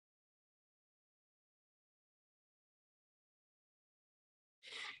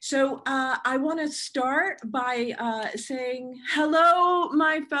I want to start by saying hello,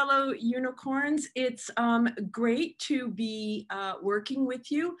 my fellow unicorns. It's great to be working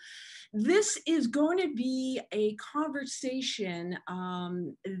with you. This is going to be a conversation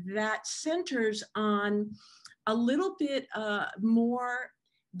that centers on a little bit more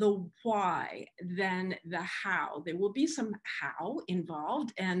the why than the how. There will be some how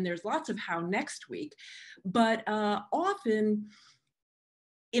involved, and there's lots of how next week, but often,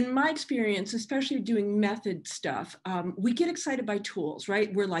 in my experience, especially doing method stuff, we get excited by tools,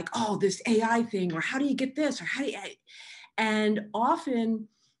 right? We're like, oh, this AI thing, or how do you get this, or how do you, and often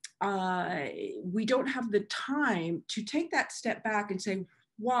we don't have the time to take that step back and say,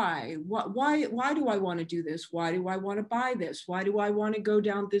 why do I want to do this? Why do I want to buy this? Why do I want to go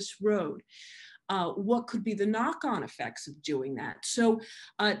down this road? What could be the knock-on effects of doing that? So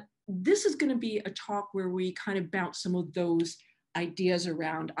this is going to be a talk where we kind of bounce some of those ideas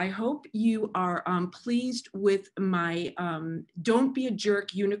around. I hope you are pleased with my Don't Be a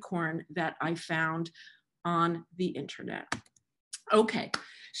Jerk unicorn that I found on the internet. Okay,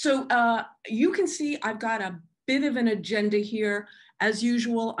 so you can see I've got a bit of an agenda here. As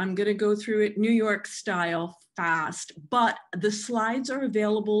usual, I'm going to go through it New York style fast, but the slides are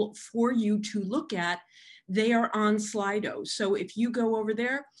available for you to look at. They are on Slido. So if you go over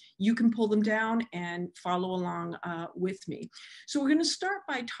there, you can pull them down and follow along with me. So we're going to start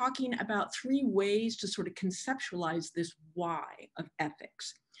by talking about 3 ways to sort of conceptualize this why of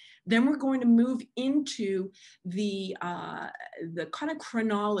ethics. Then we're going to move into the kind of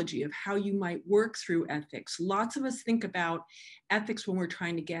chronology of how you might work through ethics. Lots of us think about ethics when we're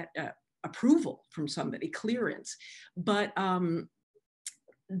trying to get approval from somebody, clearance, but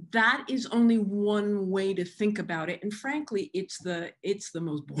that is only one way to think about it. And frankly, it's the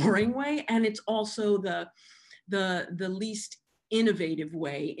most boring way, and it's also the least innovative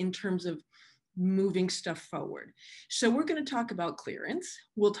way in terms of moving stuff forward. So we're going to talk about clearance.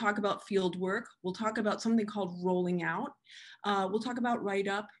 We'll talk about field work. We'll talk about something called rolling out. We'll talk about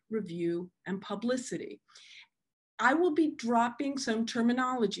write-up, review, and publicity. I will be dropping some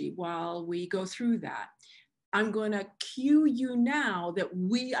terminology while we go through that. I'm going to cue you now that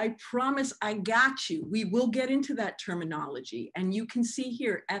I promise I got you. We will get into that terminology, and you can see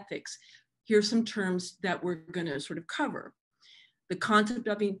here, ethics. Here's some terms that we're going to sort of cover. The concept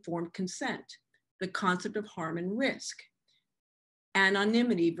of informed consent, the concept of harm and risk,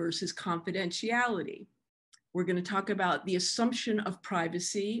 anonymity versus confidentiality. We're going to talk about the assumption of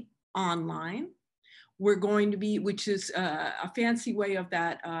privacy online. We're going to be, which is a fancy way of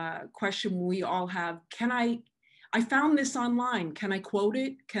that question we all have. I found this online. Can I quote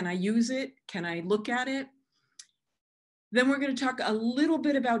it? Can I use it? Can I look at it? Then we're going to talk a little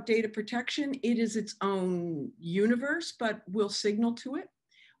bit about data protection. It is its own universe, but we'll signal to it.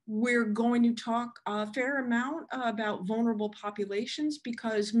 We're going to talk a fair amount about vulnerable populations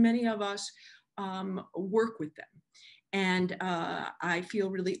because many of us work with them. And I feel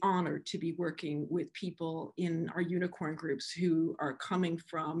really honored to be working with people in our unicorn groups who are coming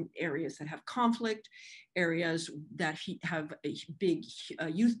from areas that have conflict, areas that have big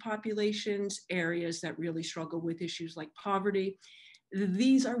youth populations, areas that really struggle with issues like poverty.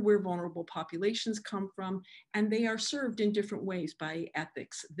 These are where vulnerable populations come from, and they are served in different ways by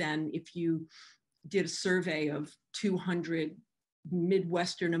ethics than if you did a survey of 200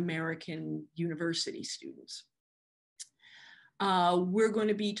 Midwestern American university students. We're going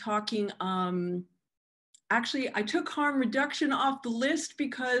to be talking, actually, I took harm reduction off the list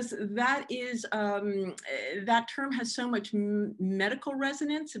because that is, that term has so much medical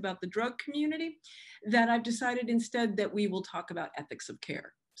resonance about the drug community that I've decided instead that we will talk about ethics of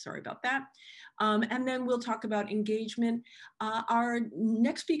care. Sorry about that. And then we'll talk about engagement. Our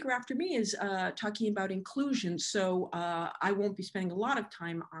next speaker after me is talking about inclusion. So I won't be spending a lot of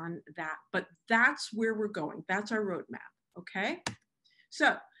time on that, but that's where we're going. That's our roadmap. Okay,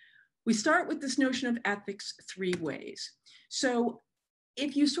 so we start with this notion of ethics 3 ways. So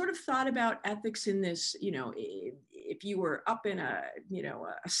if you sort of thought about ethics in this, if you were up in a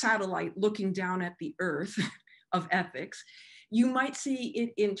satellite looking down at the earth of ethics, you might see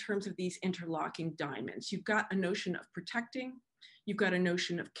it in terms of these interlocking diamonds. You've got a notion of protecting, you've got a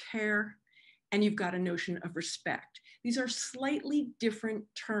notion of care, and you've got a notion of respect. These are slightly different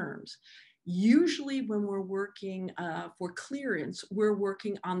terms. Usually when we're working for clearance, we're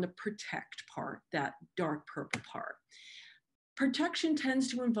working on the protect part, that dark purple part. Protection tends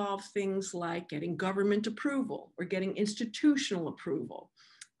to involve things like getting government approval or getting institutional approval.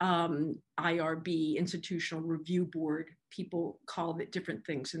 IRB, Institutional Review Board, people call it different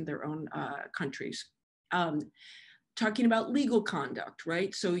things in their own countries. talking about legal conduct,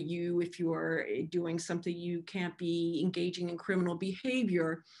 right? So if you're doing something, you can't be engaging in criminal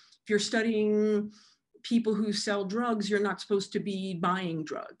behavior. If you're studying people who sell drugs, you're not supposed to be buying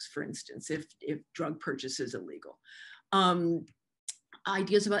drugs, for instance, if drug purchase is illegal.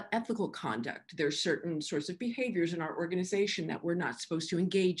 Ideas about ethical conduct. There's certain sorts of behaviors in our organization that we're not supposed to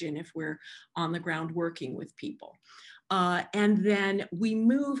engage in if we're on the ground working with people. And then we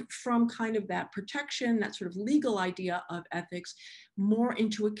move from kind of that protection, that sort of legal idea of ethics, more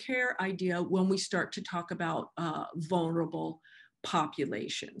into a care idea when we start to talk about vulnerable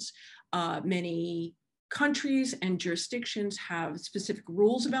populations. Many countries and jurisdictions have specific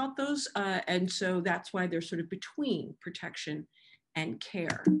rules about those. And so that's why they're sort of between protection and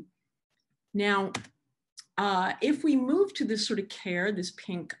care. Now, if we move to this sort of care, this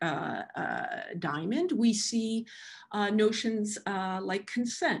pink diamond, we see notions like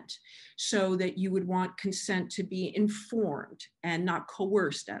consent, so that you would want consent to be informed and not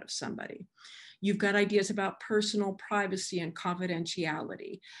coerced out of somebody. You've got ideas about personal privacy and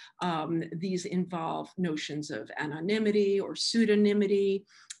confidentiality. These involve notions of anonymity or pseudonymity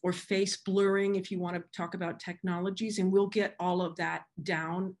or face blurring, if you want to talk about technologies, and we'll get all of that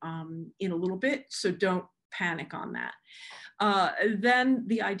down in a little bit, so don't panic on that. Then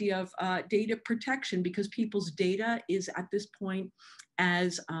the idea of data protection, because people's data is at this point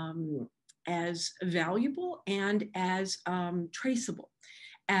as valuable and as traceable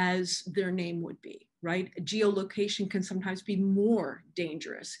as their name would be, right? Geolocation can sometimes be more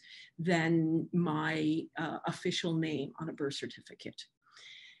dangerous than my official name on a birth certificate.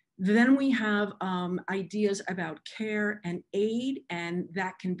 Then we have ideas about care and aid, and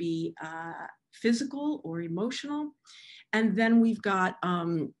that can be physical or emotional. And then we've got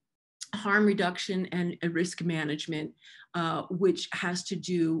harm reduction and risk management, which has to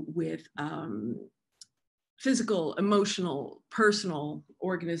do with physical, emotional, personal,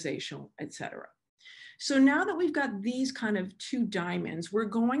 organizational, etc. So now that we've got these kind of two diamonds, we're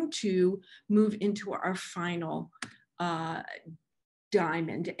going to move into our final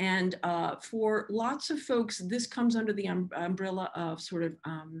diamond. And for lots of folks, this comes under the umbrella of sort of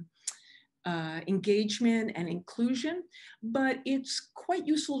engagement and inclusion, but it's quite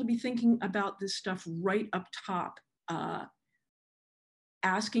useful to be thinking about this stuff right up top,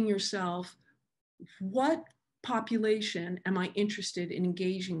 asking yourself, what population am I interested in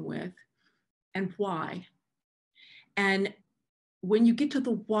engaging with and why? And when you get to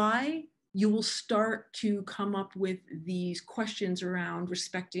the why, you will start to come up with these questions around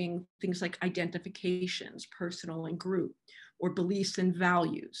respecting things like identifications, personal and group, or beliefs and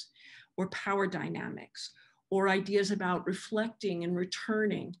values, or power dynamics, or ideas about reflecting and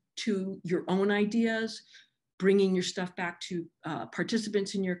returning to your own ideas, bringing your stuff back to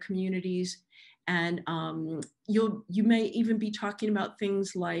participants in your communities. And you may even be talking about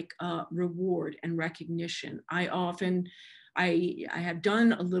things like reward and recognition. I have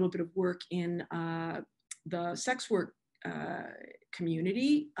done a little bit of work in the sex work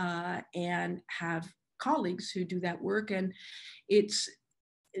community and have colleagues who do that work. And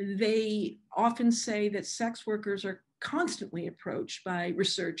they often say that sex workers are constantly approached by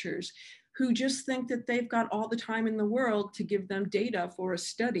researchers who just think that they've got all the time in the world to give them data for a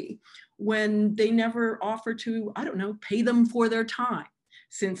study, when they never offer to, I don't know, pay them for their time,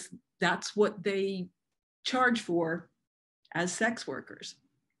 since that's what they charge for as sex workers.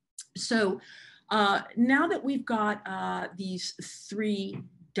 So now that we've got these three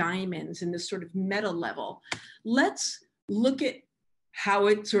diamonds in this sort of meta level, let's look at how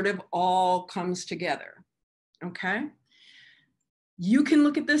it sort of all comes together, okay? You can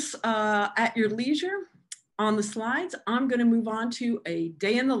look at this at your leisure on the slides. I'm going to move on to a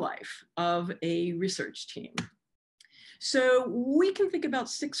day in the life of a research team. So we can think about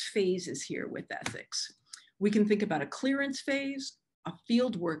 6 phases here with ethics. We can think about a clearance phase, a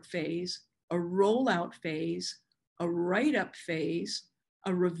fieldwork phase, a rollout phase, a write-up phase,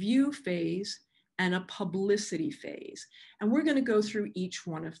 a review phase, and a publicity phase. And we're going to go through each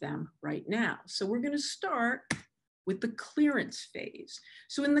one of them right now. So we're going to start with the clearance phase.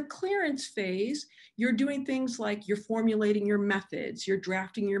 So in the clearance phase, you're doing things like you're formulating your methods, you're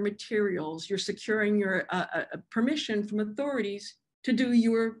drafting your materials, you're securing your permission from authorities to do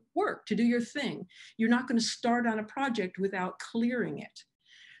your work, to do your thing. You're not going to start on a project without clearing it.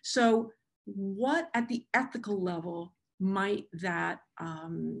 So what at the ethical level might that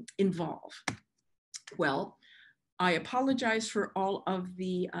involve? Well, I apologize for all of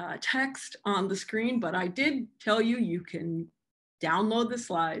the text on the screen, but I did tell you you can download the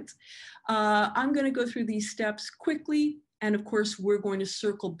slides. I'm going to go through these steps quickly, and of course, we're going to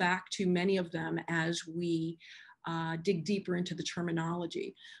circle back to many of them as we dig deeper into the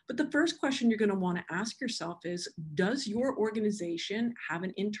terminology. But the first question you're going to want to ask yourself is, does your organization have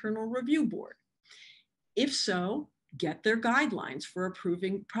an internal review board? If so, get their guidelines for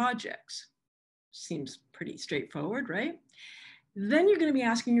approving projects. Seems pretty straightforward, right? Then you're going to be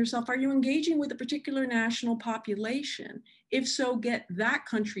asking yourself, are you engaging with a particular national population? If so, get that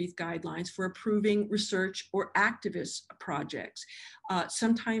country's guidelines for approving research or activist projects.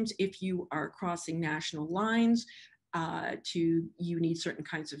 Sometimes if you are crossing national lines, you need certain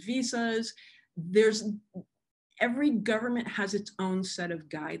kinds of visas. Every government has its own set of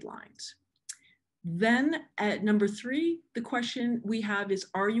guidelines. Then at number 3, the question we have is,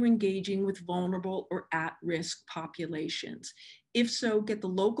 are you engaging with vulnerable or at-risk populations? If so, get the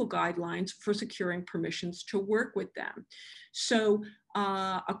local guidelines for securing permissions to work with them. So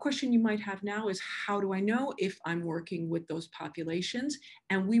a question you might have now is, how do I know if I'm working with those populations?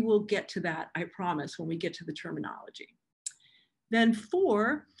 And we will get to that, I promise, when we get to the terminology. Then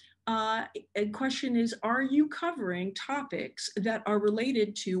 4, a question is, are you covering topics that are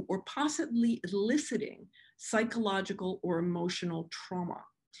related to or possibly eliciting psychological or emotional trauma?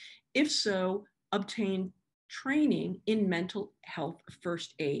 If so, obtain training in mental health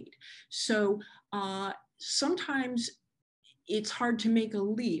first aid. So sometimes it's hard to make a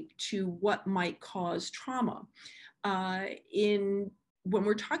leap to what might cause trauma. When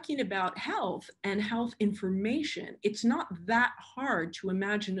we're talking about health and health information, it's not that hard to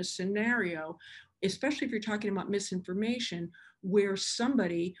imagine a scenario, especially if you're talking about misinformation, where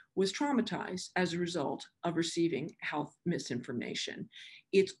somebody was traumatized as a result of receiving health misinformation.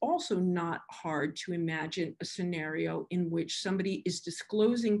 It's also not hard to imagine a scenario in which somebody is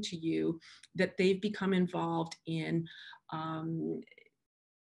disclosing to you that they've become involved in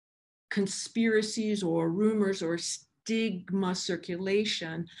conspiracies or rumors or stigma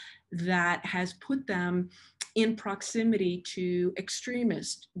circulation that has put them in proximity to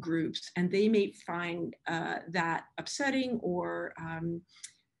extremist groups, and they may find that upsetting or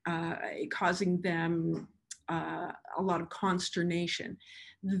causing them a lot of consternation.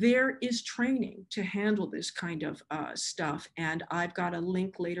 There is training to handle this kind of stuff, and I've got a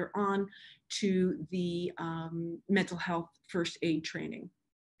link later on to the mental health first aid training.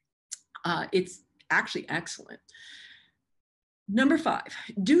 It's actually excellent. Number 5,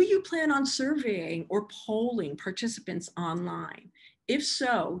 do you plan on surveying or polling participants online? If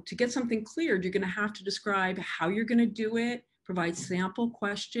so, to get something cleared, you're going to have to describe how you're going to do it, provide sample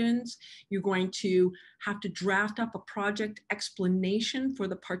questions. You're going to have to draft up a project explanation for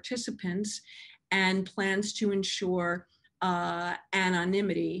the participants and plans to ensure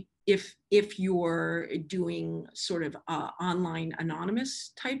anonymity if you're doing sort of online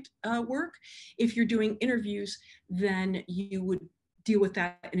anonymous type work. If you're doing interviews, then you would deal with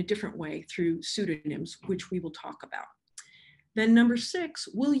that in a different way through pseudonyms, which we will talk about. Then number 6,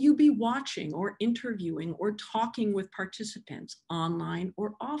 will you be watching or interviewing or talking with participants online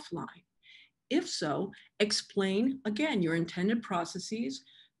or offline? If so, explain again your intended processes,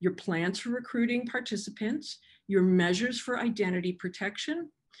 your plans for recruiting participants, your measures for identity protection,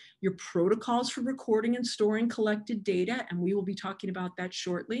 your protocols for recording and storing collected data, and we will be talking about that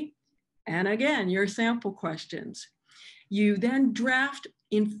shortly. And again, your sample questions. You then draft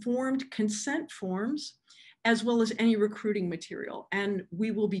informed consent forms, as well as any recruiting material, and we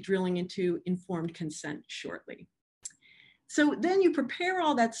will be drilling into informed consent shortly. So then you prepare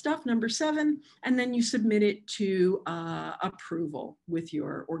all that stuff, number 7, and then you submit it to approval with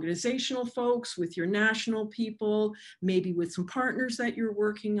your organizational folks, with your national people, maybe with some partners that you're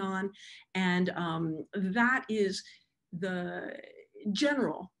working on. And that is the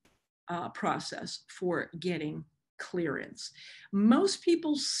general process for getting clearance. Most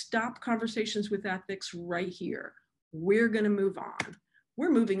people stop conversations with ethics right here. We're going to move on.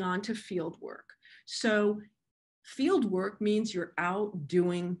 We're moving on to field work. So field work means you're out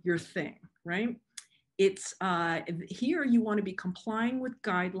doing your thing, right? It's here you want to be complying with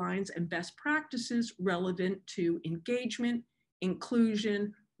guidelines and best practices relevant to engagement,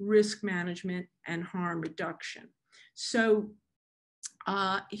 inclusion, risk management, and harm reduction. So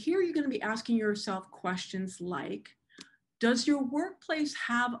here you're going to be asking yourself questions like, does your workplace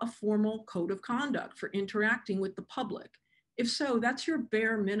have a formal code of conduct for interacting with the public? If so, that's your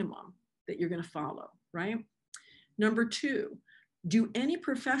bare minimum that you're going to follow, right? Number 2, do any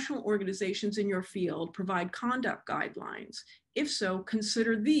professional organizations in your field provide conduct guidelines? If so,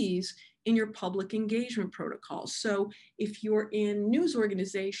 consider these in your public engagement protocols. So if you're in news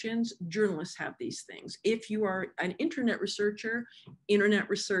organizations, journalists have these things. If you are an internet researcher, internet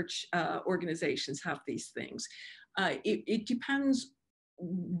research organizations have these things. It depends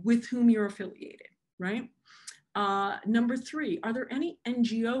with whom you're affiliated, right? Number 3, are there any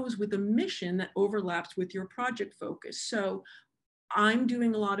NGOs with a mission that overlaps with your project focus? So I'm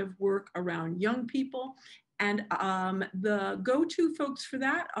doing a lot of work around young people, and the go-to folks for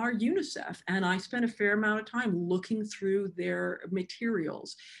that are UNICEF. And I spent a fair amount of time looking through their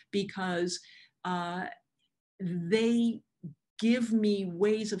materials because they give me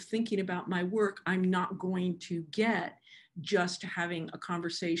ways of thinking about my work I'm not going to get just having a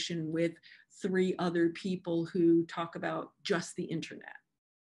conversation with 3 other people who talk about just the internet.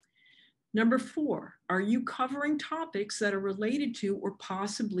 Number 4, are you covering topics that are related to or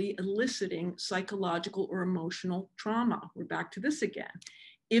possibly eliciting psychological or emotional trauma? We're back to this again.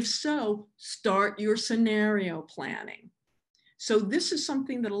 If so, start your scenario planning. So this is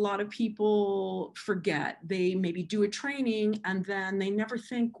something that a lot of people forget. They maybe do a training and then they never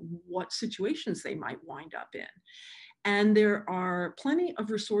think what situations they might wind up in. And there are plenty of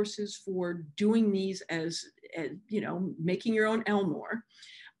resources for doing these as you know, making your own Elmore.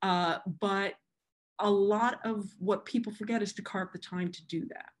 But a lot of what people forget is to carve the time to do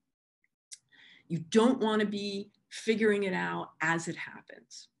that. You don't want to be figuring it out as it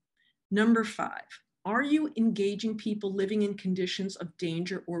happens. Number 5, are you engaging people living in conditions of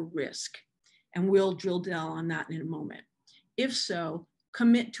danger or risk? And we'll drill down on that in a moment. If so,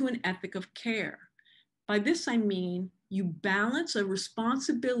 commit to an ethic of care. By this, I mean you balance a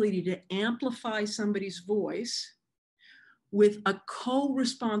responsibility to amplify somebody's voice with a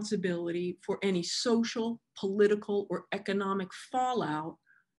co-responsibility for any social, political, or economic fallout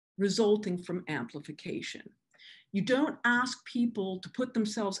resulting from amplification. You don't ask people to put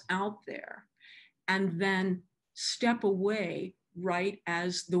themselves out there and then step away right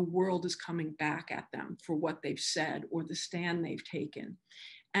as the world is coming back at them for what they've said or the stand they've taken.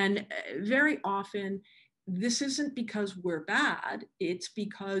 And very often, this isn't because we're bad, it's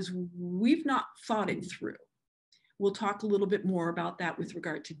because we've not thought it through. We'll talk a little bit more about that with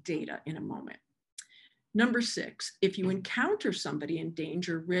regard to data in a moment. Number 6, if you encounter somebody in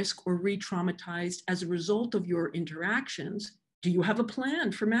danger, risk, or re-traumatized as a result of your interactions, do you have a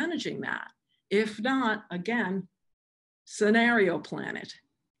plan for managing that? If not, again, scenario plan it.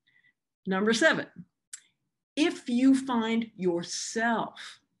 Number 7, if you find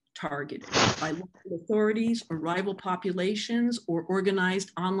yourself targeted by local authorities or rival populations or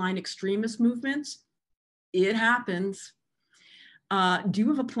organized online extremist movements, it happens. Do you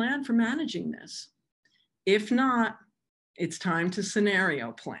have a plan for managing this? If not, it's time to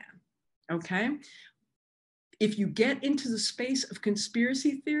scenario plan, okay? If you get into the space of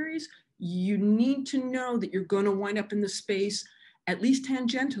conspiracy theories, you need to know that you're going to wind up in the space, at least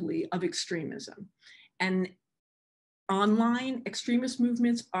tangentially, of extremism. And online extremist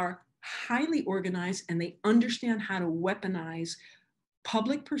movements are highly organized and they understand how to weaponize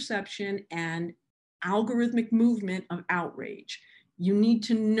public perception and algorithmic movement of outrage. You need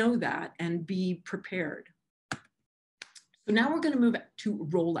to know that and be prepared. So now we're going to move to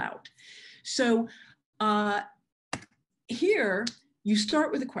rollout. So here you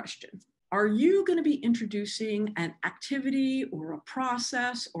start with a question. Are you going to be introducing an activity or a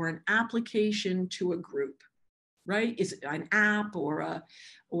process or an application to a group, right? Is it an app or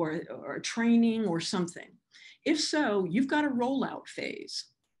a training or something? If so, you've got a rollout phase.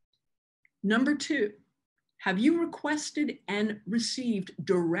 Number 2, have you requested and received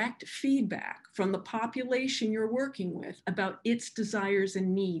direct feedback from the population you're working with about its desires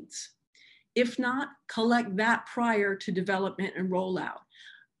and needs? If not, collect that prior to development and rollout.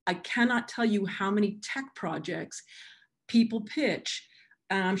 I cannot tell you how many tech projects people pitch,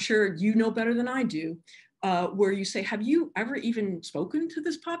 and I'm sure you know better than I do, where you say, have you ever even spoken to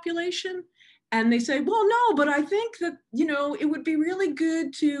this population? And they say, well, no, but I think that, you know, it would be really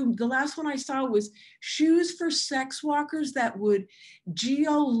good to, the last one I saw was shoes for sex workers that would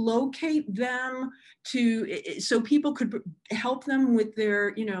geolocate them so people could help them with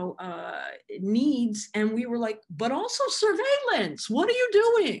their, you know, needs. And we were like, but also surveillance, what are you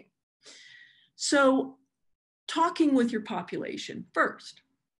doing? So talking with your population first,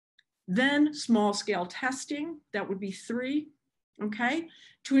 then small scale testing, that would be 3. Okay,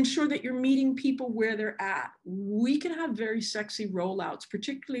 to ensure that you're meeting people where they're at. We can have very sexy rollouts,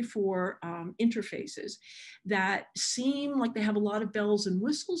 particularly for interfaces that seem like they have a lot of bells and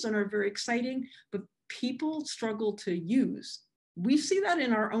whistles and are very exciting, but people struggle to use. We see that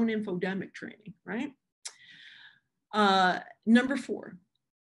in our own infodemic training, right? Number 4,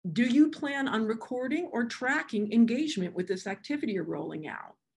 do you plan on recording or tracking engagement with this activity you're rolling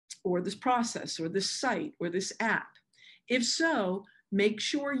out, or this process, or this site, or this app? If so, make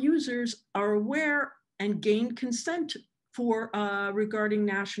sure users are aware and gain consent for regarding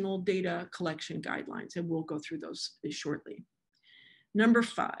national data collection guidelines, and we'll go through those shortly. Number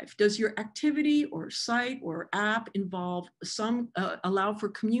 5, does your activity or site or app involve allow for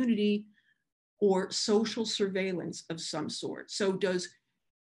community or social surveillance of some sort? So does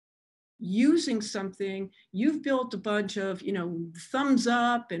using something, you've built a bunch of, thumbs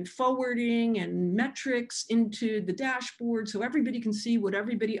up and forwarding and metrics into the dashboard so everybody can see what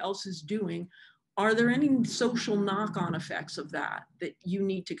everybody else is doing. Are there any social knock-on effects of that you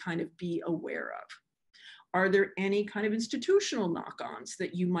need to kind of be aware of? Are there any kind of institutional knock-ons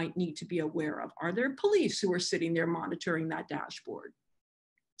that you might need to be aware of? Are there police who are sitting there monitoring that dashboard?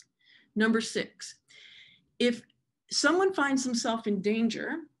 Number 6, if someone finds themselves in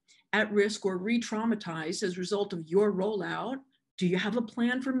danger, at risk, or re-traumatized as a result of your rollout, do you have a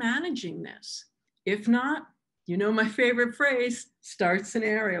plan for managing this? If not, my favorite phrase, start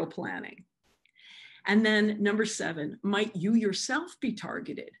scenario planning. And then number 7, might you yourself be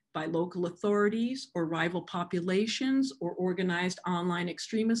targeted by local authorities or rival populations or organized online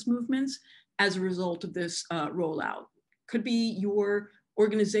extremist movements as a result of this rollout? Could be your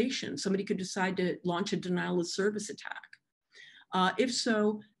organization. Somebody could decide to launch a denial of service attack. If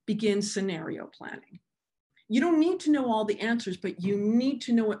so, begin scenario planning. You don't need to know all the answers, but you need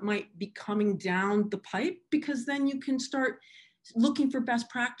to know what might be coming down the pipe, because then you can start looking for best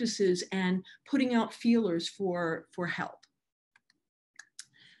practices and putting out feelers for help.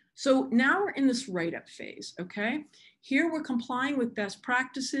 So now we're in this write-up phase, okay? Here we're complying with best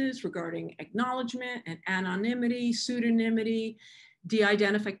practices regarding acknowledgement and anonymity, pseudonymity,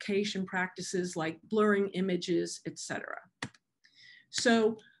 de-identification practices like blurring images, etc.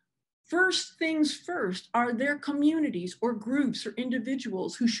 So first things first, are there communities or groups or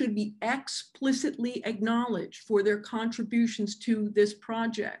individuals who should be explicitly acknowledged for their contributions to this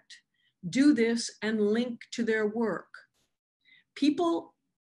project? Do this and link to their work. People,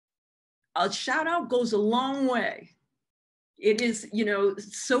 a shout out goes a long way. It is,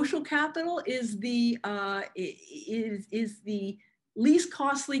 social capital is the least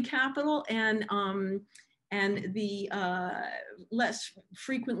costly capital and the less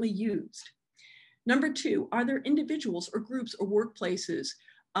frequently used. Number 2, are there individuals or groups or workplaces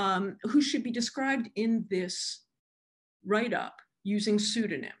who should be described in this write-up using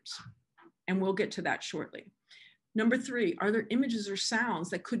pseudonyms? And we'll get to that shortly. Number 3, are there images or sounds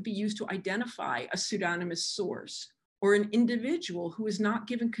that could be used to identify a pseudonymous source or an individual who is not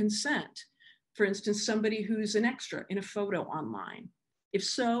given consent? For instance, somebody who's an extra in a photo online. If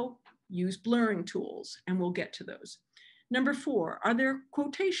so, use blurring tools, and we'll get to those. Number 4, are there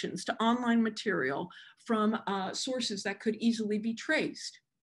quotations to online material from sources that could easily be traced?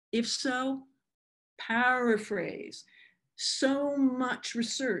 If so, paraphrase. So much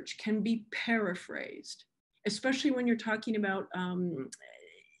research can be paraphrased, especially when you're talking about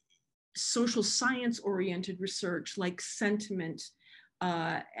social science-oriented research like sentiment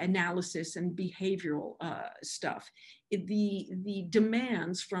analysis and behavioral stuff. The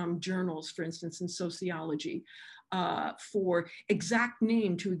demands from journals, for instance, in sociology, for exact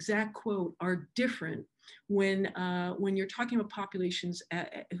name to exact quote are different when you're talking about populations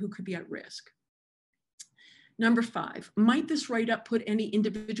who could be at risk. Number 5, might this write-up put any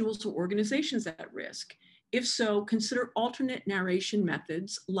individuals or organizations at risk? If so, consider alternate narration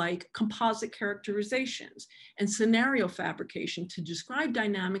methods like composite characterizations and scenario fabrication to describe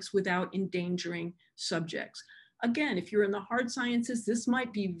dynamics without endangering subjects. Again, if you're in the hard sciences, this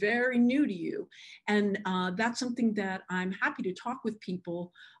might be very new to you. And that's something that I'm happy to talk with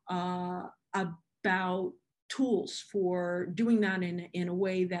people about tools for doing that in a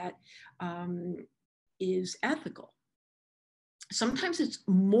way that is ethical. Sometimes it's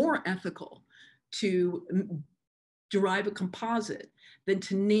more ethical to derive a composite than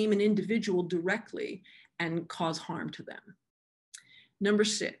to name an individual directly and cause harm to them. Number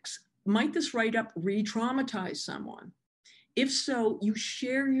 6, might this write-up re-traumatize someone? If so, you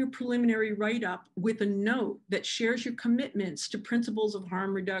share your preliminary write-up with a note that shares your commitments to principles of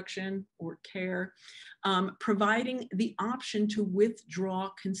harm reduction or care, providing the option to withdraw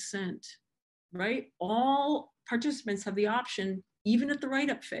consent, right? All participants have the option, even at the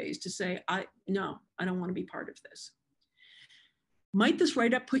write-up phase, to say, no, I don't want to be part of this. Might this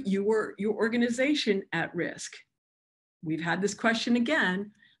write-up put your organization at risk? We've had this question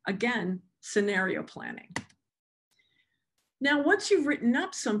again, scenario planning. Now, once you've written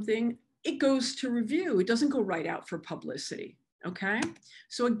up something, it goes to review. It doesn't go right out for publicity, okay?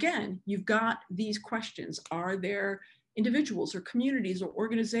 So again, you've got these questions. Are there individuals or communities or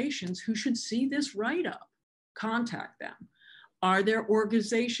organizations who should see this write-up? Contact them. Are there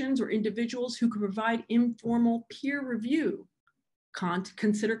organizations or individuals who can provide informal peer review?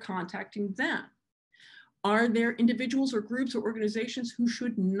 Consider contacting them. Are there individuals or groups or organizations who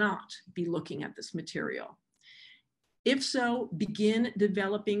should not be looking at this material? If so, begin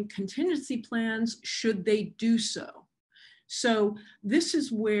developing contingency plans should they do so. So this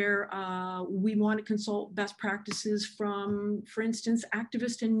is where we want to consult best practices from, for instance,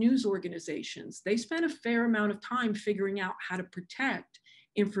 activist and news organizations. They spend a fair amount of time figuring out how to protect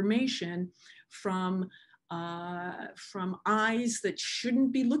information from eyes that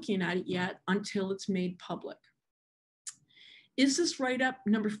shouldn't be looking at it yet until it's made public. Is this write-up,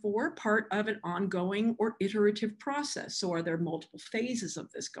 number 4, part of an ongoing or iterative process? So are there multiple phases of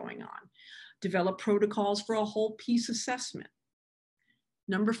this going on? Develop protocols for a whole piece assessment.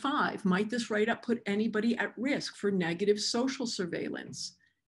 Number 5, might this write-up put anybody at risk for negative social surveillance?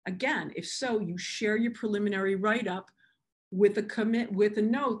 Again, if so, you share your preliminary write-up with a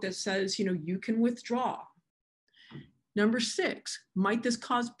note that says, you can withdraw. Number 6, might this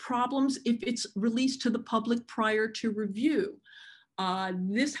cause problems if it's released to the public prior to review?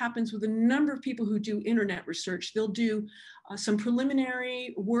 This happens with a number of people who do internet research. They'll do some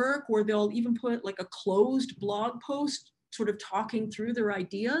preliminary work, or they'll even put like a closed blog post sort of talking through their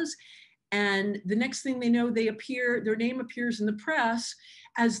ideas. And the next thing they know, their name appears in the press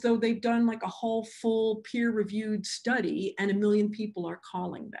as though they've done like a whole full peer-reviewed study and 1 million people are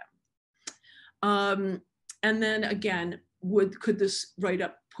calling them. And then again, could this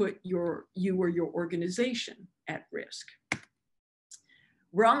write-up put you or your organization at risk?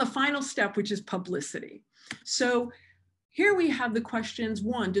 We're on the final step, which is publicity. So here we have the questions.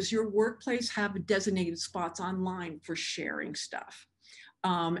 1, does your workplace have designated spots online for sharing stuff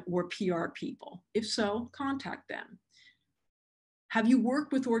or PR people? If so, contact them. Have you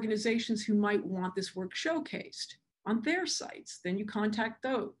worked with organizations who might want this work showcased on their sites? Then you contact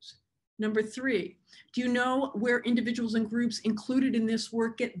those. Number 3, do you know where individuals and groups included in this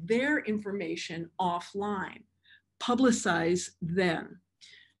work get their information offline? Publicize them.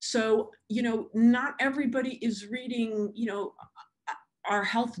 So, not everybody is reading, our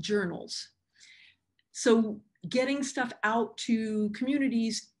health journals. So getting stuff out to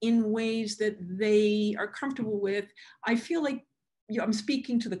communities in ways that they are comfortable with, I feel like I'm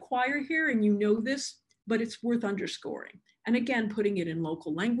speaking to the choir here and you know this, but it's worth underscoring. And again, putting it in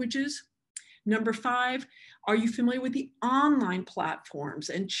local languages. Number 5, are you familiar with the online platforms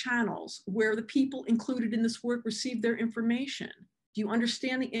and channels where the people included in this work receive their information? Do you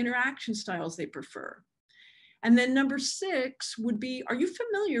understand the interaction styles they prefer? And then number 6 would be, are you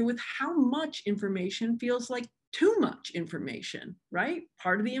familiar with how much information feels like too much information, right?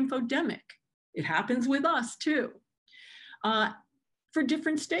 Part of the infodemic. It happens with us too, for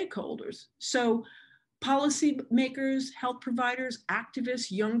different stakeholders. So policymakers, health providers, activists,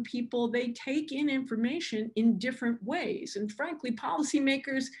 young people, they take in information in different ways. And frankly,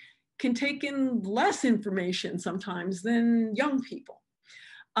 policymakers can take in less information sometimes than young people.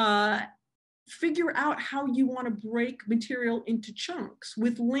 Figure out how you want to break material into chunks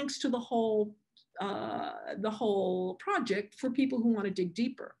with links to the whole project for people who want to dig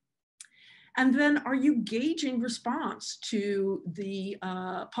deeper. And then are you gauging response to the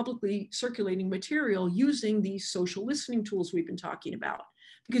publicly circulating material using these social listening tools we've been talking about?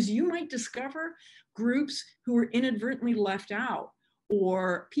 Because you might discover groups who are inadvertently left out,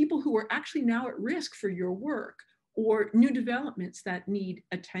 or people who are actually now at risk for your work, or new developments that need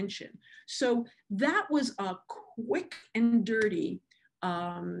attention. So that was a quick and dirty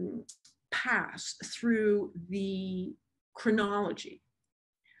pass through the chronology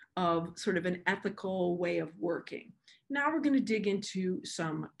of sort of an ethical way of working. Now we're going to dig into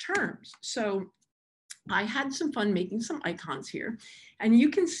some terms. So I had some fun making some icons here, and you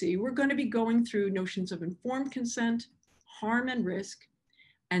can see we're going to be going through notions of informed consent, harm and risk,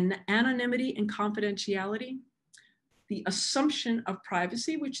 and anonymity and confidentiality, the assumption of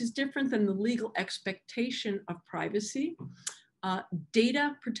privacy, which is different than the legal expectation of privacy,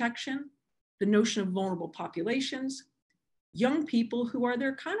 data protection, the notion of vulnerable populations, young people who are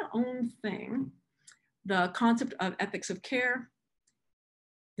their kind of own thing, the concept of ethics of care,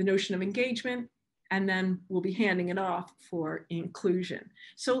 the notion of engagement, and then we'll be handing it off for inclusion.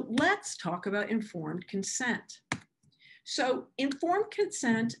 So let's talk about informed consent. So informed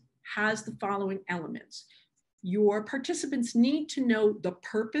consent has the following elements. Your participants need to know the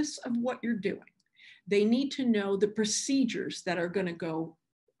purpose of what you're doing. They need to know the procedures that are going to go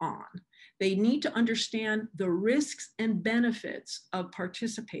on. They need to understand the risks and benefits of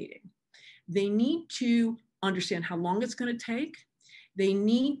participating. They need to understand how long it's going to take. They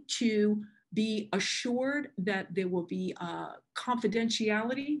need to be assured that there will be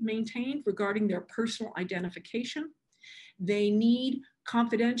confidentiality maintained regarding their personal identification. They need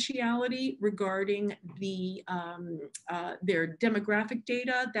confidentiality regarding their demographic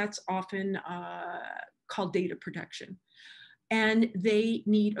data. That's often called data protection. And they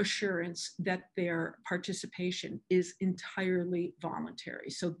need assurance that their participation is entirely voluntary.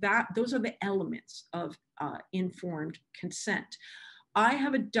 So those are the elements of informed consent. I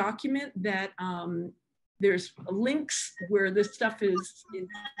have a document that there's links where this stuff is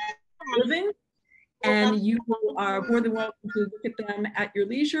living, and you are more than welcome to look at them at your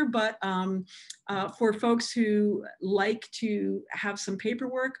leisure. But for folks who like to have some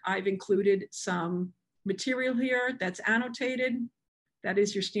paperwork, I've included some material here that's annotated. That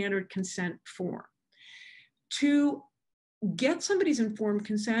is your standard consent form. To get somebody's informed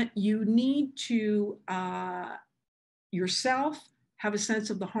consent, you need to yourself have a sense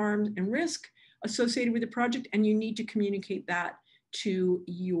of the harm and risk associated with the project, and you need to communicate that to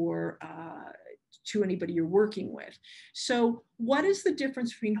your to anybody you're working with. So what is the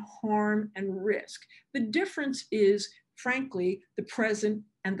difference between harm and risk? The difference is, frankly, the present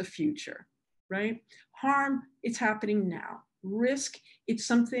and the future, right? Harm, it's happening now. Risk, it's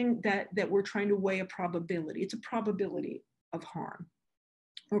something that we're trying to weigh a probability. It's a probability of harm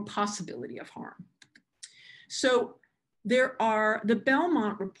or possibility of harm. So there are the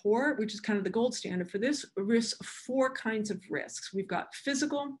Belmont report, which is kind of the gold standard for this, lists 4 kinds of risks. We've got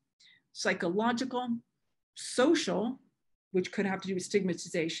physical, psychological, social, which could have to do with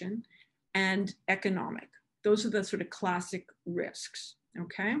stigmatization, and economic. Those are the sort of classic risks,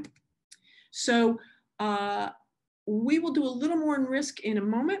 okay? So we will do a little more on risk in a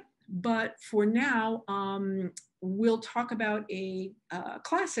moment, but for now, we'll talk about a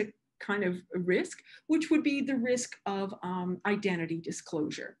classic kind of risk, which would be the risk of identity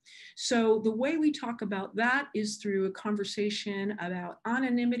disclosure. So the way we talk about that is through a conversation about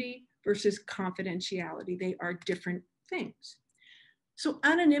anonymity versus confidentiality. They are different things. So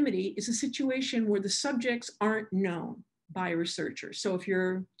anonymity is a situation where the subjects aren't known by a researcher. So if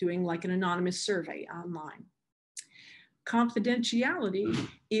you're doing like an anonymous survey online. Confidentiality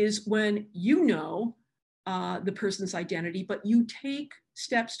is when you know the person's identity, but you take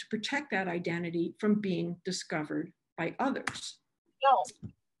steps to protect that identity from being discovered by others.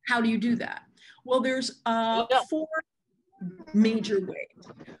 How do you do that? Well, there's 4 major ways.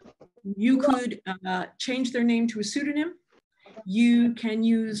 You could change their name to a pseudonym. You can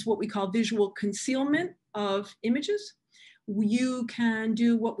use what we call visual concealment of images. You can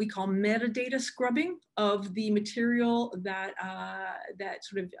do what we call metadata scrubbing of the material that, that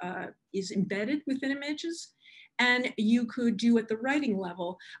sort of is embedded within images. And you could do at the writing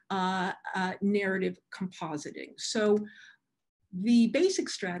level, narrative compositing. So the basic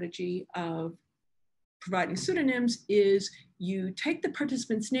strategy of providing pseudonyms is you take the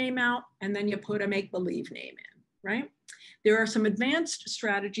participant's name out and then you put a make-believe name in, right? There are some advanced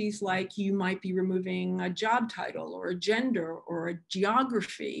strategies like you might be removing a job title or a gender or a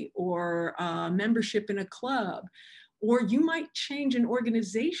geography or membership in a club, or you might change an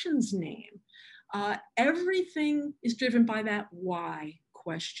organization's name. Everything is driven by that why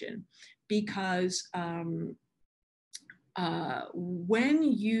question, because when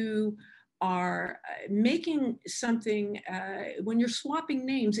you are making something, when you're swapping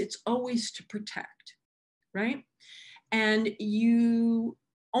names, it's always to protect, right? And you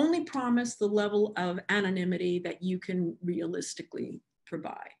only promise the level of anonymity that you can realistically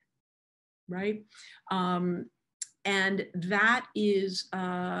provide, right? And that is,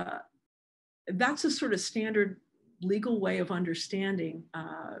 that's a sort of standard legal way of understanding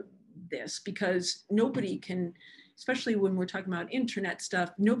this, because nobody can, especially when we're talking about internet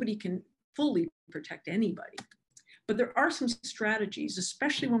stuff, nobody can fully protect anybody. But there are some strategies,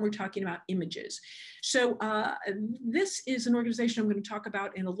 especially when we're talking about images. So this is an organization I'm going to talk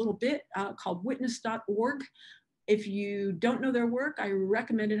about in a little bit called witness.org. If you don't know their work, I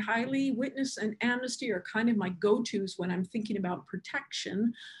recommend it highly. Witness and Amnesty are kind of my go-tos when I'm thinking about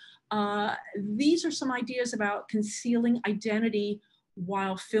protection. These are some ideas about concealing identity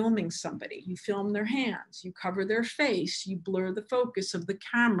while filming somebody. You film their hands, you cover their face, you blur the focus of the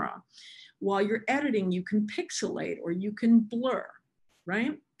camera. While you're editing, you can pixelate or you can blur,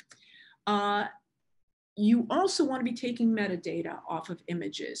 right? You also want to be taking metadata off of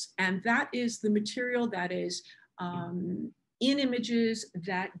images, and that is the material that is in images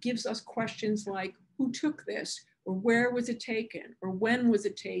that gives us questions like who took this, or where was it taken, or when was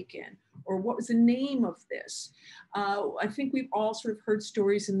it taken, or what was the name of this? I think we've all sort of heard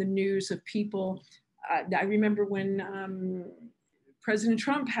stories in the news of people. I remember when President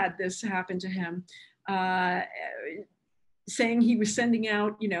Trump had this happen to him, saying he was sending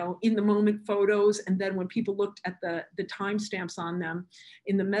out, in the moment photos. And then when people looked at the timestamps on them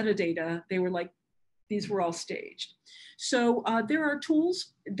in the metadata, they were like, these were all staged. So there are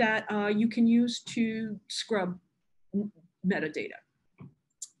tools that you can use to scrub metadata.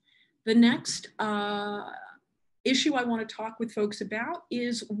 The next issue I want to talk with folks about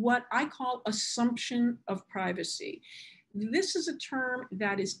is what I call assumption of privacy. This is a term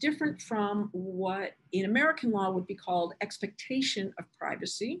that is different from what in American law would be called expectation of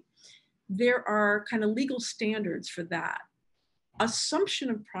privacy. There are kind of legal standards for that. Assumption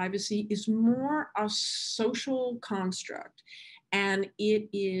of privacy is more a social construct, and it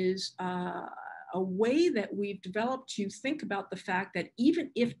is a way that we've developed to think about the fact that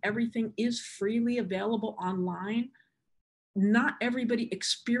even if everything is freely available online, not everybody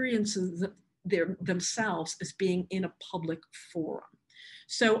experiences themselves as being in a public forum.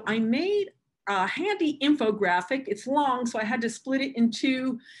 So I made a handy infographic. It's long, so I had to split it in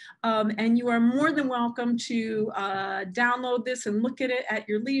two. And you are more than welcome to download this and look at it at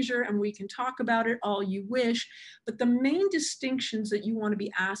your leisure, and we can talk about it all you wish. But the main distinctions that you want to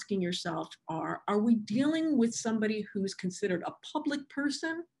be asking yourself are we dealing with somebody who's considered a public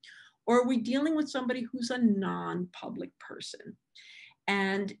person, or are we dealing with somebody who's a non-public person?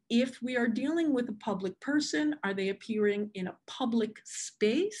 And if we are dealing with a public person, are they appearing in a public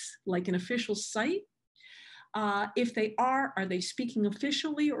space, like an official site? If they are they speaking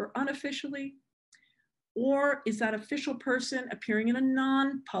officially or unofficially? Or is that official person appearing in a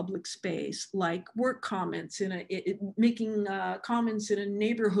non-public space, like work comments, making comments in a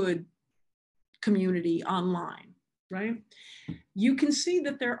neighborhood community online, right? You can see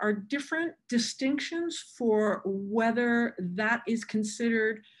that there are different distinctions for whether that is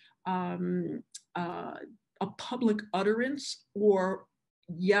considered a public utterance, or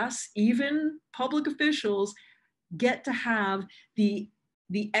yes, even public officials get to have the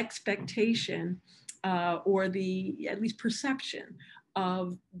expectation or the at least perception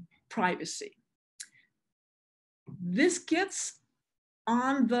of privacy. This gets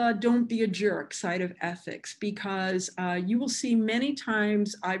on the don't be a jerk side of ethics, because you will see many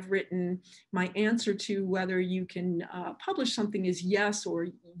times I've written my answer to whether you can publish something is yes or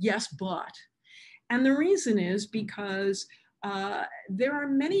yes, but. And the reason is because there are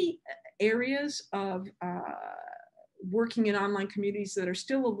many areas of working in online communities that are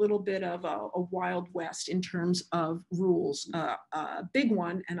still a little bit of a wild west in terms of rules. A big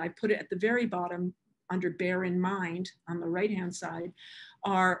one, and I put it at the very bottom, under bear in mind on the right-hand side,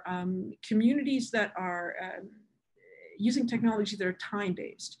 are communities that are using technology that are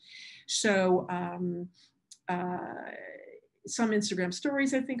time-based. So some Instagram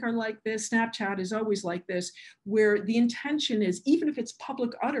stories, I think, are like this. Snapchat is always like this, where the intention is, even if it's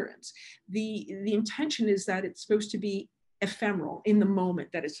public utterance, the intention is that it's supposed to be ephemeral, in the moment,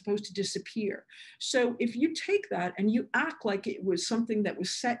 that it's supposed to disappear. So if you take that and you act like it was something that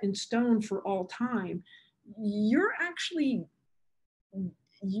was set in stone for all time, you're actually,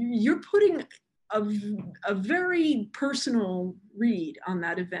 you're putting a very personal read on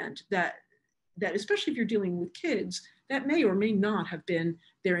that event that especially if you're dealing with kids, that may or may not have been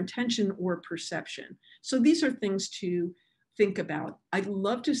their intention or perception. So these are things to think about. I'd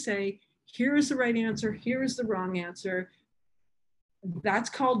love to say, here is the right answer, here is the wrong answer. That's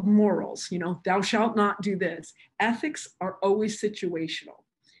called morals, thou shalt not do this. Ethics are always situational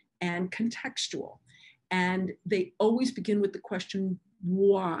and contextual. And they always begin with the question,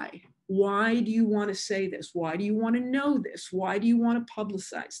 why? Why do you want to say this? Why do you want to know this? Why do you want to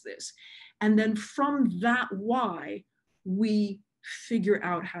publicize this? And then from that why, we figure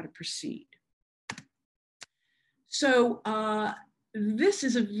out how to proceed. So this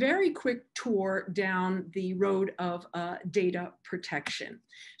is a very quick tour down the road of data protection.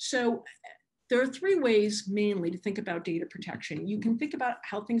 So there are three ways mainly to think about data protection. You can think about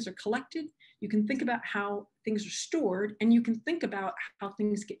how things are collected, you can think about how things are stored, and you can think about how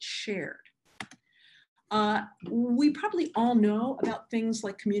things get shared. We probably all know about things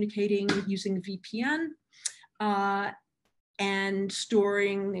like communicating using VPN and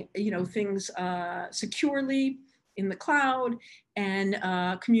storing, things securely in the cloud,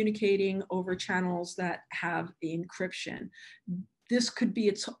 and communicating over channels that have encryption. This could be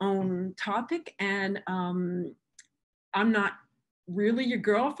its own topic, and I'm not really your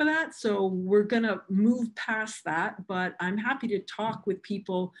girl for that, so we're gonna move past that, but I'm happy to talk with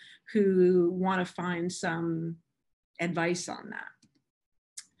people who want to find some advice on that.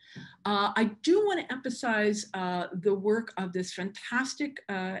 I do want to emphasize the work of this fantastic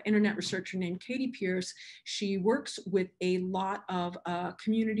internet researcher named Katie Pierce. She works with a lot of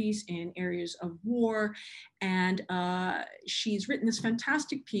communities in areas of war, and she's written this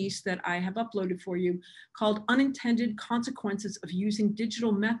fantastic piece that I have uploaded for you called Unintended Consequences of Using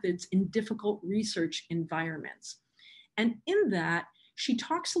Digital Methods in Difficult Research Environments. And in that, she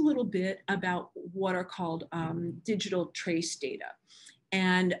talks a little bit about what are called digital trace data.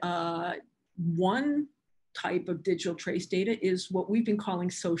 And one type of digital trace data is what we've been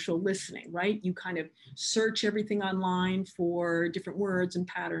calling social listening, right? You kind of search everything online for different words and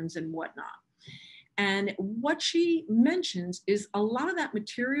patterns and whatnot. And what she mentions is a lot of that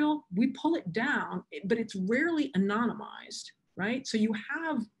material, we pull it down, but it's rarely anonymized, right? So you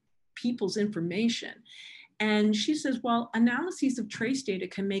have people's information. And she says, well, analyses of trace data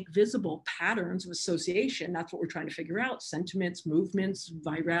can make visible patterns of association. That's what we're trying to figure out: sentiments, movements,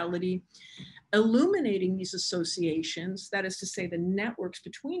 virality. Illuminating these associations, that is to say, the networks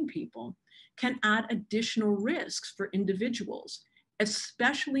between people, can add additional risks for individuals.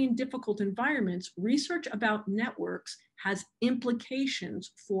 Especially in difficult environments, research about networks has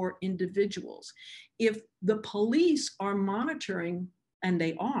implications for individuals. If the police are monitoring, and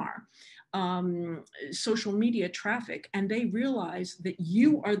they are, social media traffic, and they realize that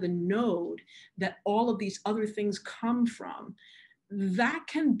you are the node that all of these other things come from, that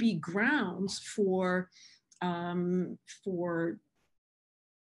can be grounds for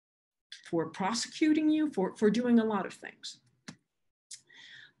prosecuting you, for doing a lot of things.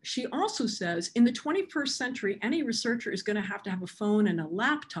 She also says, in the 21st century, any researcher is going to have a phone and a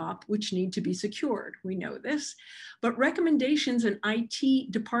laptop, which need to be secured. We know this, but recommendations and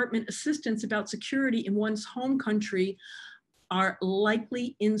IT department assistance about security in one's home country are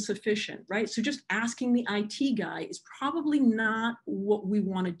likely insufficient, right? So just asking the IT guy is probably not what we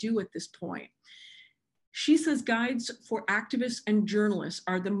want to do at this point. She says guides for activists and journalists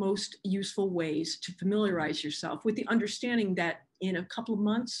are the most useful ways to familiarize yourself with the understanding that in a couple of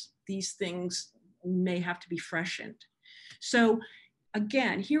months, these things may have to be freshened. So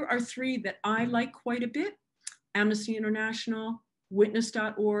again, here are three that I like quite a bit: Amnesty International,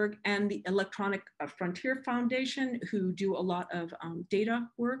 Witness.org, and the Electronic Frontier Foundation, who do a lot of data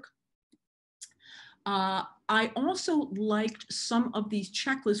work. I also liked some of these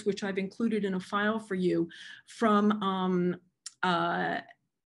checklists, which I've included in a file for you, from AAS.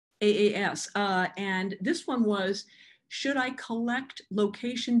 And this one was, should I collect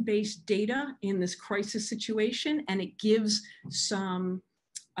location-based data in this crisis situation? And it gives some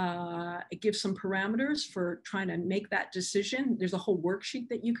parameters for trying to make that decision. There's a whole worksheet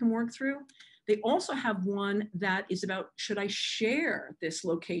that you can work through. They also have one that is about, should I share this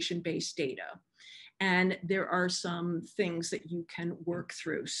location-based data? And there are some things that you can work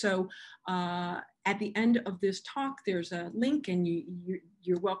through. So at the end of this talk, there's a link, and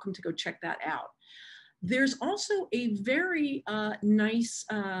you're welcome to go check that out. There's also a very nice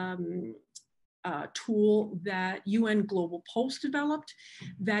tool that UN Global Pulse developed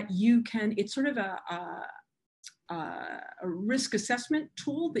that you can, it's sort of a risk assessment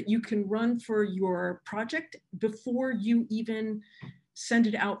tool that you can run for your project before you even send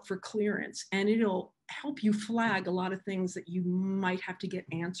it out for clearance. And it'll help you flag a lot of things that you might have to get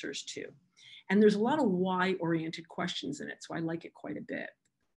answers to. And there's a lot of why-oriented questions in it, so I like it quite a bit.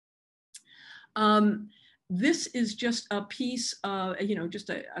 This is just a piece of, just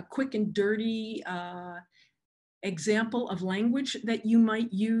a quick and dirty example of language that you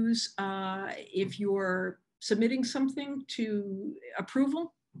might use if you're submitting something to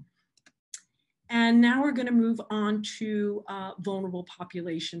approval. And now we're going to move on to vulnerable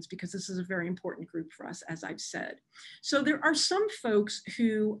populations, because this is a very important group for us, as I've said. So there are some folks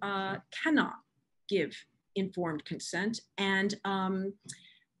who cannot give informed consent, and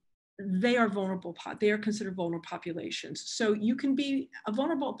they are vulnerable. They are considered vulnerable populations. So you can be a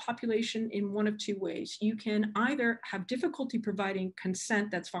vulnerable population in one of two ways. You can either have difficulty providing consent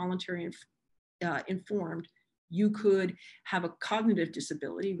that's voluntary and informed. You could have a cognitive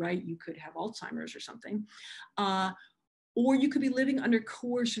disability, right? You could have Alzheimer's or something. Or you could be living under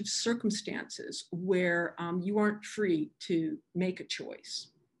coercive circumstances where you aren't free to make a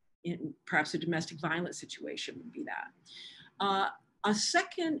choice. Perhaps a domestic violence situation would be that. A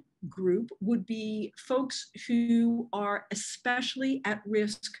second group would be folks who are especially at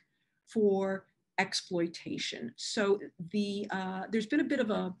risk for exploitation. So there's been a bit of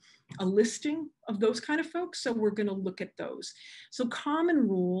a listing of those kind of folks, so we're going to look at those. So common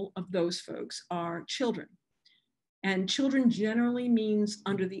rule of those folks are children, and children generally means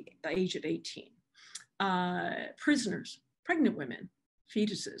under the age of 18. Prisoners, pregnant women,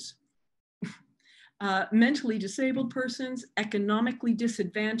 fetuses, mentally disabled persons, economically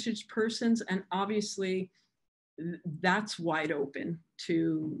disadvantaged persons, and obviously that's wide open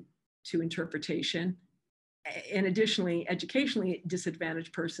to interpretation, and additionally, educationally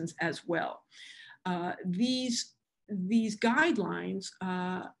disadvantaged persons as well. These guidelines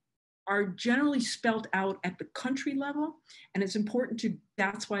are generally spelled out at the country level, and it's important to,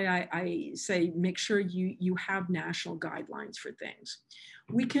 that's why I say make sure you have national guidelines for things.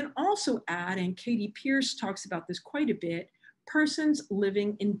 We can also add, and Katie Pierce talks about this quite a bit, persons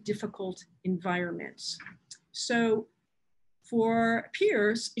living in difficult environments. So for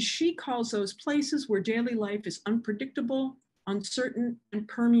Pierce, she calls those places where daily life is unpredictable, uncertain, and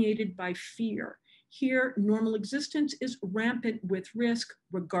permeated by fear. Here, normal existence is rampant with risk,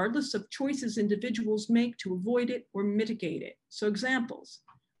 regardless of choices individuals make to avoid it or mitigate it. So examples: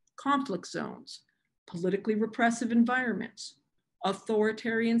 conflict zones, politically repressive environments,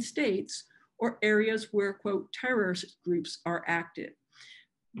 authoritarian states, or areas where, quote, terrorist groups are active.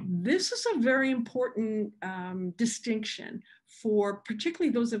 This is a very important distinction for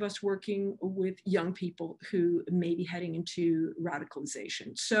particularly those of us working with young people who may be heading into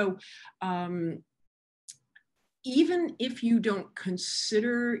radicalization. So even if you don't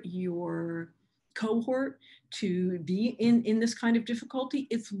consider your cohort to be in this kind of difficulty,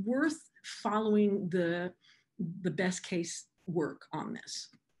 it's worth following the best case work on this.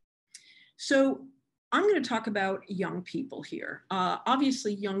 So I'm going to talk about young people here.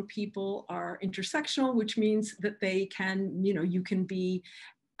 Obviously, young people are intersectional, which means that they can, you can be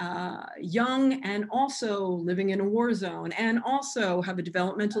young and also living in a war zone and also have a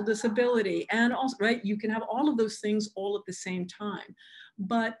developmental disability, and also, right, you can have all of those things all at the same time.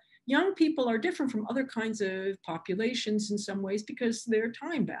 But young people are different from other kinds of populations in some ways because they're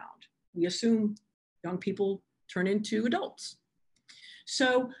time bound. We assume young people turn into adults.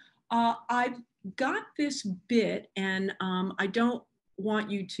 So I've got this bit, and I don't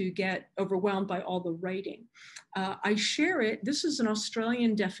want you to get overwhelmed by all the writing. I share it. This is an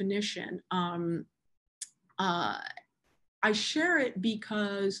Australian definition. I share it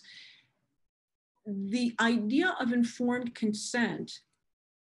because the idea of informed consent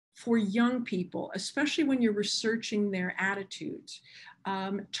for young people, especially when you're researching their attitudes,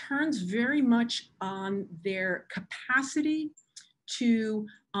 turns very much on their capacity to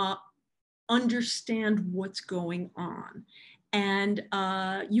understand what's going on. And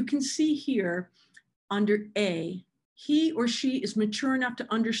you can see here under A, he or she is mature enough to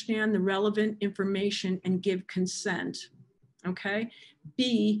understand the relevant information and give consent, okay?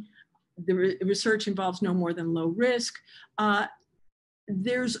 B, the research involves no more than low risk.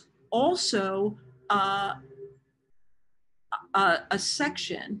 There's also a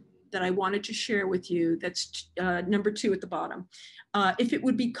section that I wanted to share with you that's number 2 at the bottom. If it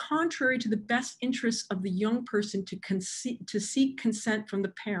would be contrary to the best interests of the young person to seek consent from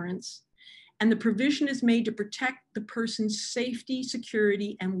the parents, and the provision is made to protect the person's safety,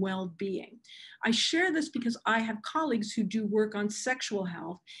 security, and well-being. I share this because I have colleagues who do work on sexual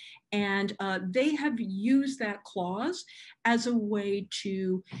health, and they have used that clause as a way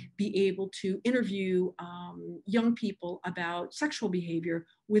to be able to interview young people about sexual behavior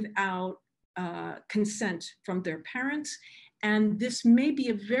without consent from their parents. And this may be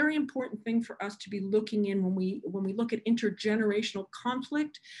a very important thing for us to be looking in when we look at intergenerational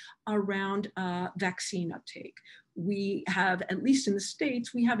conflict around vaccine uptake. We have, at least in the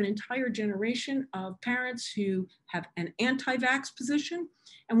States, we have an entire generation of parents who have an anti-vax position,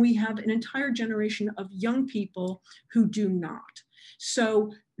 and we have an entire generation of young people who do not.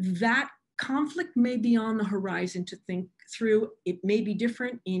 So that conflict may be on the horizon to think through. It may be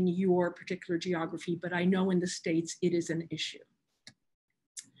different in your particular geography, but I know in the States it is an issue.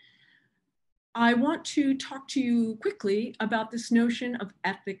 I want to talk to you quickly about this notion of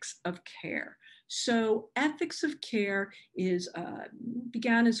ethics of care. So ethics of care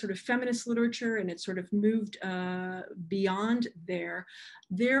began as sort of feminist literature, and it sort of moved beyond there.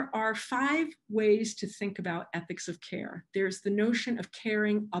 There are 5 ways to think about ethics of care. There's the notion of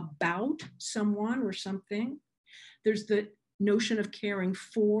caring about someone or something. There's the notion of caring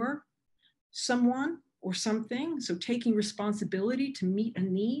for someone or something, so taking responsibility to meet a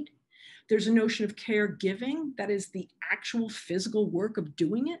need. There's a notion of caregiving, that is the actual physical work of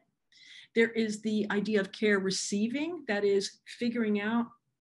doing it. There is the idea of care receiving, that is figuring out,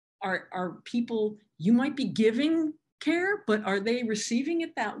 are people, you might be giving care, but are they receiving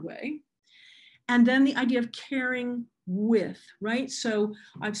it that way? And then the idea of caring with, right? So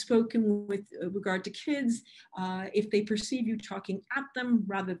I've spoken with regard to kids, if they perceive you talking at them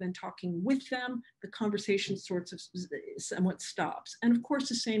rather than talking with them, the conversation sorts of somewhat stops. And of course,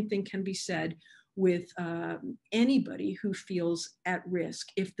 the same thing can be said with anybody who feels at risk.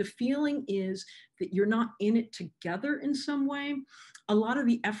 If the feeling is that you're not in it together in some way, a lot of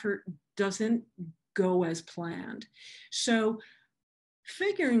the effort doesn't go as planned. So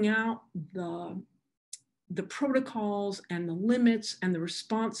figuring out the protocols and the limits and the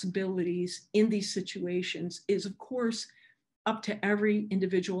responsibilities in these situations is, of course, up to every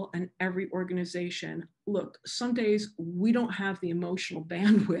individual and every organization. Look, some days we don't have the emotional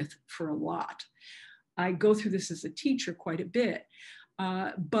bandwidth for a lot. I go through this as a teacher quite a bit,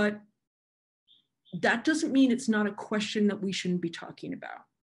 but that doesn't mean it's not a question that we shouldn't be talking about.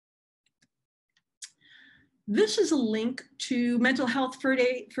 This is a link to Mental Health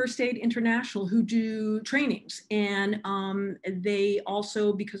First Aid International, who do trainings. And they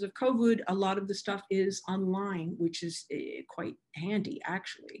also, because of COVID, a lot of the stuff is online, which is quite handy,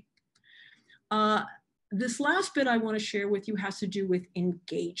 actually. This last bit I want to share with you has to do with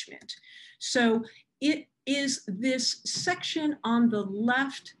engagement. So it is this section on the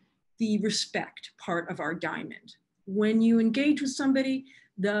left, the respect part of our diamond. When you engage with somebody,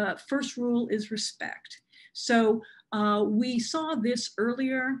 the first rule is respect. So we saw this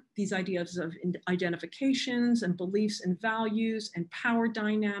earlier, these ideas of identifications and beliefs and values and power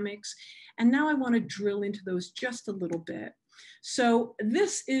dynamics. And now I want to drill into those just a little bit. So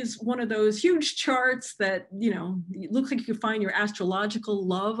this is one of those huge charts that, you know, it looks like you can find your astrological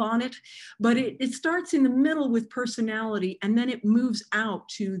love on it, but it starts in the middle with personality, and then it moves out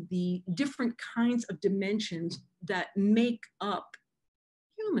to the different kinds of dimensions that make up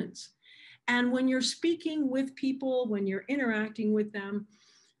humans. And when you're speaking with people, when you're interacting with them,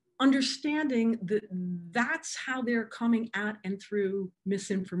 understanding that that's how they're coming at and through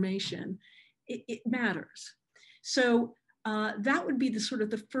misinformation, it matters. So that would be the sort of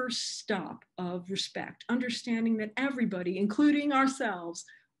the first stop of respect, understanding that everybody, including ourselves,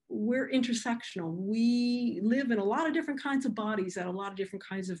 we're intersectional. We live in a lot of different kinds of bodies at a lot of different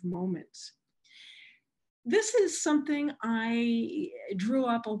kinds of moments. This is something I drew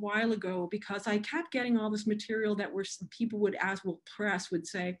up a while ago because I kept getting all this material that people would ask, well, press would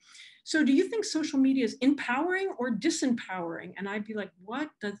say, so do you think social media is empowering or disempowering? And I'd be like,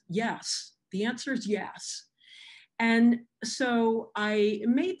 what? Yes. The answer is yes. And so I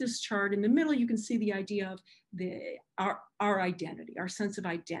made this chart. In the middle, you can see the idea of our identity, our sense of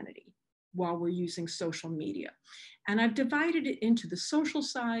identity while we're using social media. And I've divided it into the social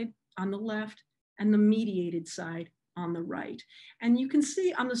side on the left and the mediated side on the right. And you can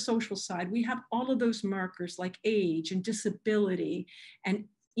see on the social side, we have all of those markers like age and disability and,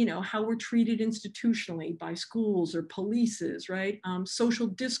 you know, how we're treated institutionally by schools or polices, right? Social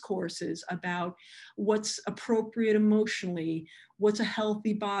discourses about what's appropriate emotionally, what's a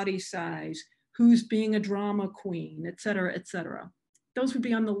healthy body size, who's being a drama queen, et cetera, et cetera. Those would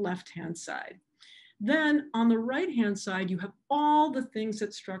be on the left-hand side. Then on the right-hand side, you have all the things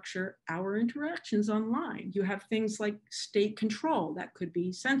that structure our interactions online. You have things like state control, that could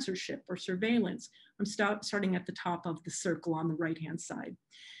be censorship or surveillance. I'm starting at the top of the circle on the right-hand side.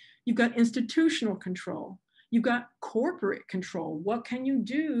 You've got institutional control. You've got corporate control. What can you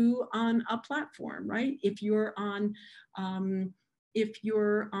do on a platform, right? If you're on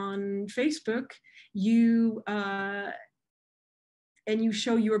Facebook, and you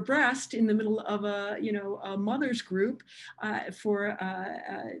show your breast in the middle of a mother's group for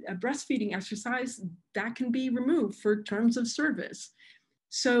a breastfeeding exercise, that can be removed for terms of service.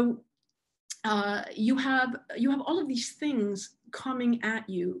 So you have all of these things coming at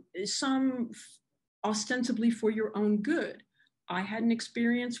you, some ostensibly for your own good. I had an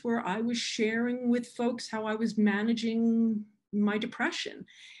experience where I was sharing with folks how I was managing my depression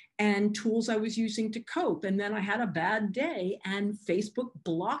and tools I was using to cope. And then I had a bad day and Facebook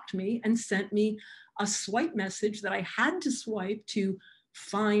blocked me and sent me a swipe message that I had to swipe to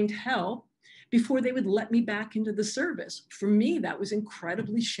find help before they would let me back into the service. For me, that was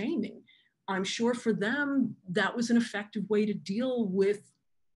incredibly shaming. I'm sure for them, that was an effective way to deal with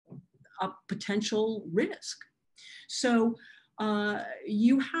a potential risk. So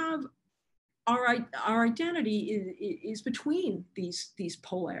you have our identity is between these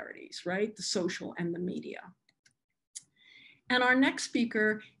polarities, right? The social and the media. And our next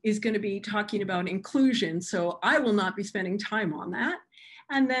speaker is going to be talking about inclusion. So I will not be spending time on that.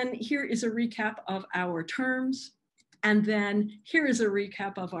 And then here is a recap of our terms. And then here is a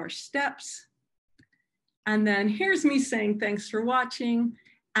recap of our steps. And then here's me saying, thanks for watching.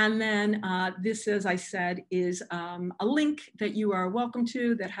 And then this, as I said, is a link that you are welcome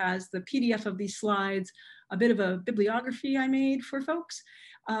to that has the PDF of these slides, a bit of a bibliography I made for folks.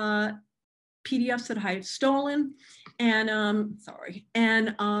 PDFs that I have stolen, and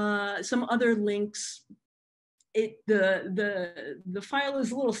and some other links. The file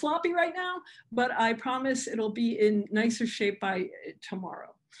is a little sloppy right now, but I promise it'll be in nicer shape by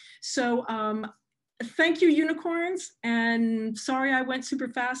tomorrow. So thank you, unicorns, and sorry I went super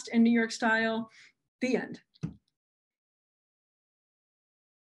fast in New York style. The end.